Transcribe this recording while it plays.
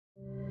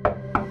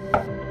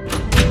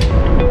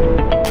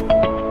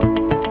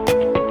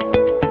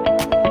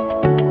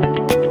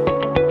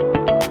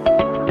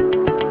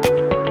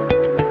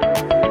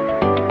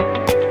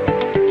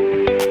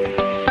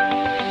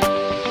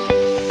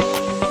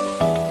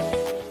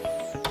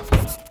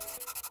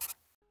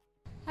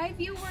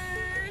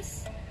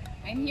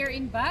here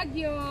in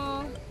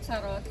Baguio.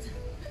 Charot.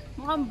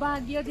 Mukhang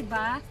Baguio, di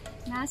ba?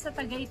 Nasa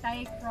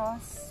Tagaytay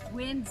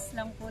Crosswinds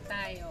lang po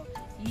tayo.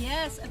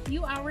 Yes, a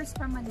few hours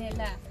from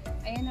Manila.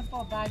 Ayan na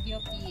po,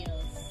 Baguio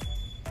feels.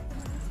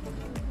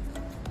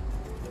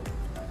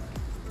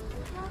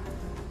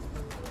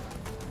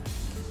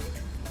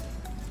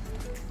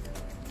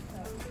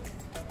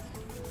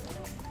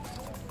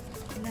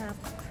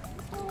 Napa.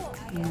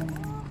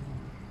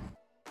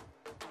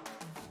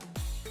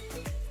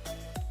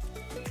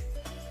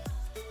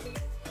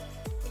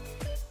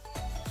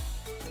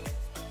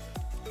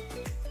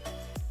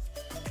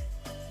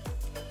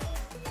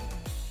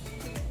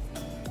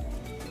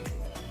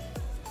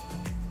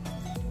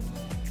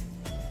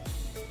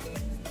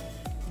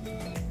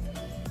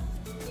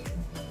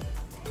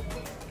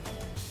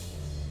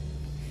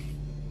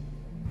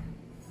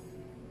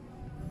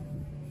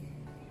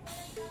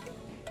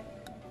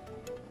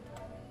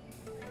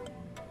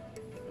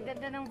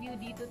 Ganda ng view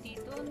dito,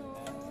 Tito,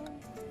 no?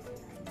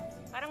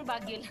 Parang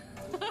Baguio lang.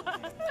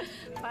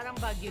 Parang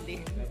Baguio din.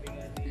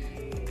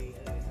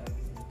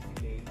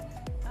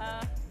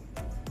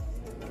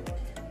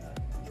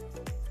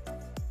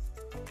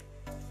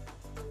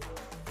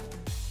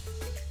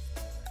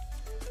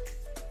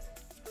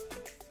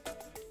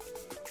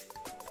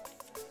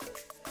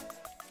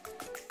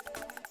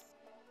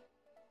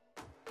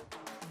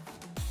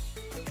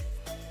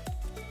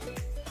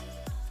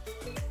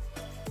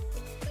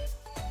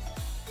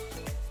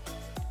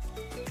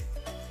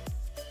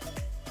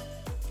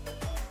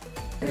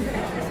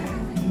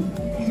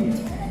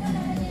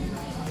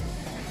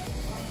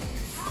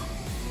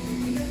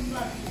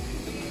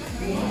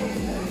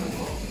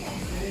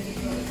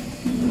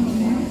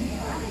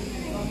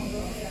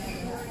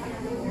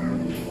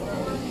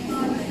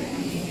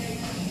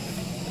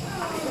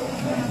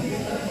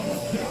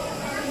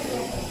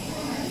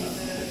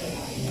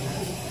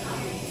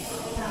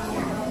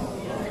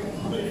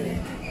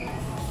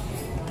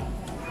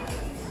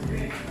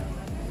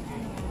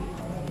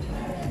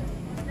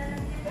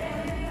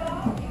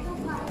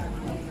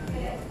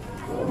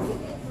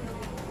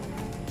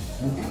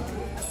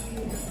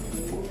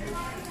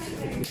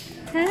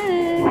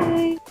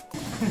 Hi!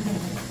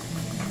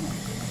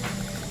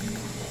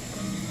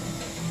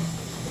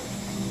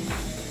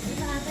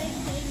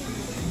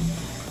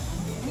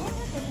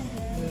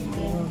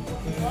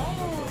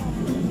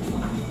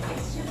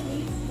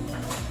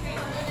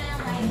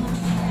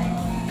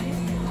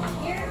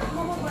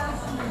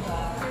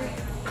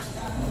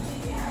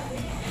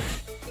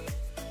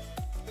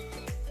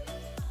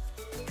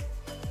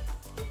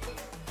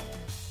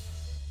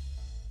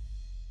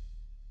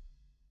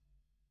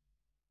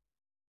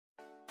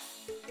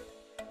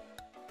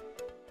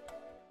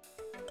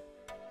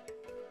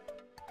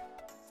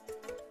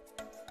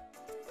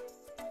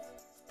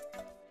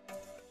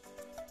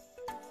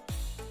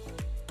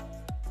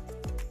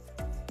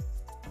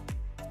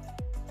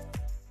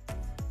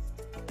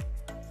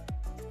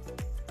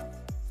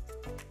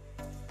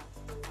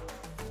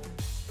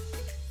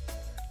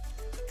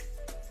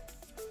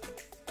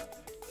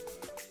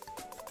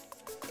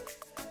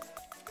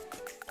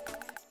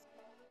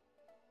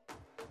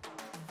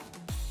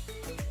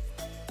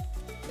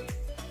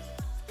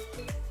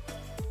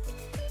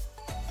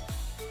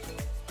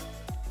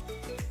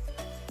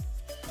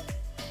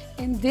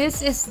 And this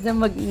is the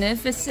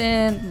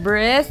magnificent,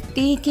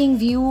 breathtaking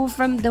view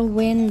from the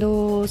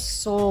window.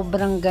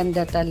 Sobrang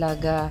ganda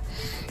talaga.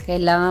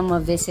 Kailangan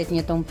ma-visit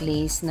nyo tong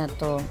place na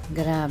to.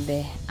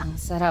 Grabe, ang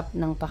sarap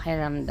ng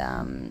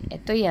pakiramdam.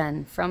 Ito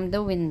yan, from the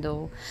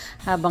window,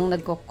 habang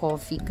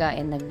nagko-coffee ka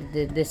and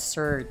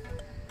nagde-dessert.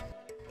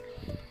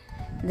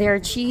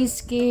 Their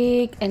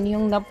cheesecake and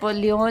yung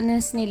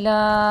Napoleones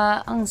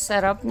nila, ang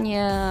sarap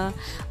niya.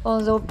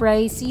 Although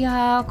pricey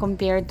ha,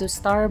 compared to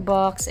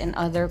Starbucks and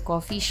other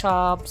coffee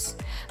shops.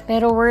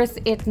 Pero worth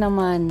it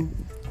naman.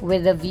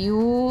 With the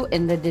view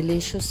and the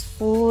delicious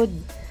food,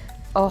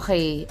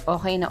 okay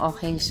na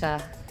okay siya.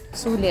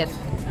 Sulit.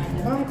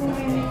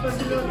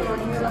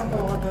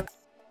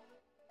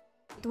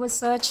 It was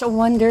such a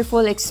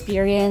wonderful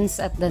experience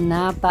at the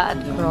Napa at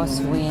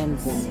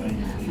Crosswinds.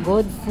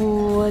 Good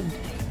food,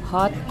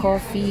 hot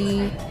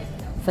coffee,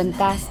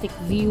 fantastic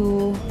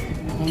view,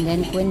 and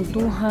then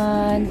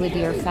kwentuhan with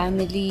your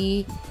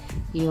family.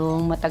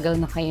 Yung matagal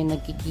na kayo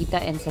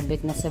nagkikita and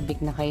sabik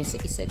na kayo sa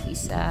isa't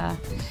isa.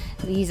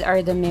 These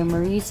are the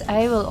memories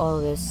I will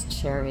always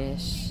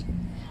cherish.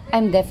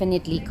 I'm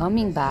definitely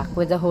coming back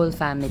with the whole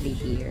family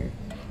here.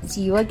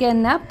 See you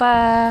again,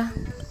 Napa!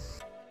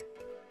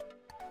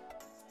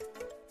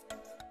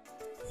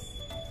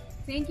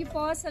 Thank you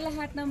po sa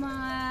lahat ng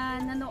mga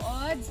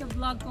nanood sa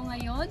vlog ko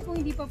ngayon.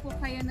 Kung hindi pa po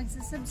kayo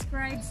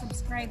nagsasubscribe,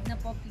 subscribe na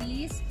po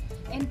please.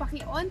 And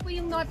paki-on po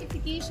yung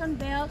notification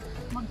bell,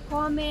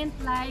 mag-comment,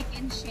 like,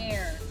 and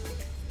share.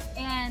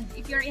 And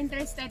if you're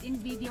interested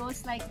in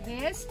videos like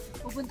this,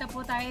 pupunta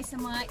po tayo sa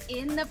mga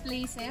in na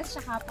places,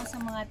 saka po sa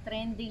mga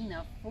trending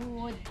na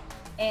food,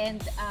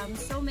 and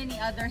so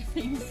many other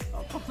things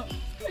po.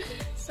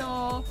 So,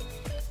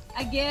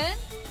 Again,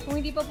 kung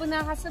hindi pa po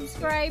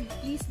nakasubscribe,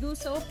 please do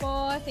so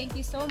po. Thank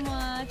you so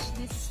much.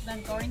 This is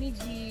Bantorni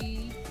G.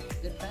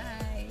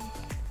 Goodbye.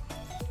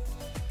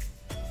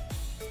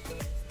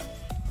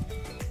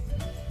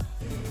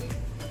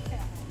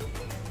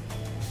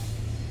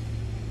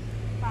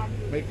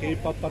 May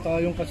K-pop pa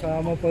tayong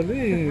kasama pala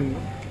eh.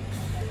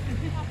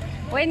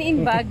 When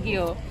in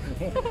Baguio.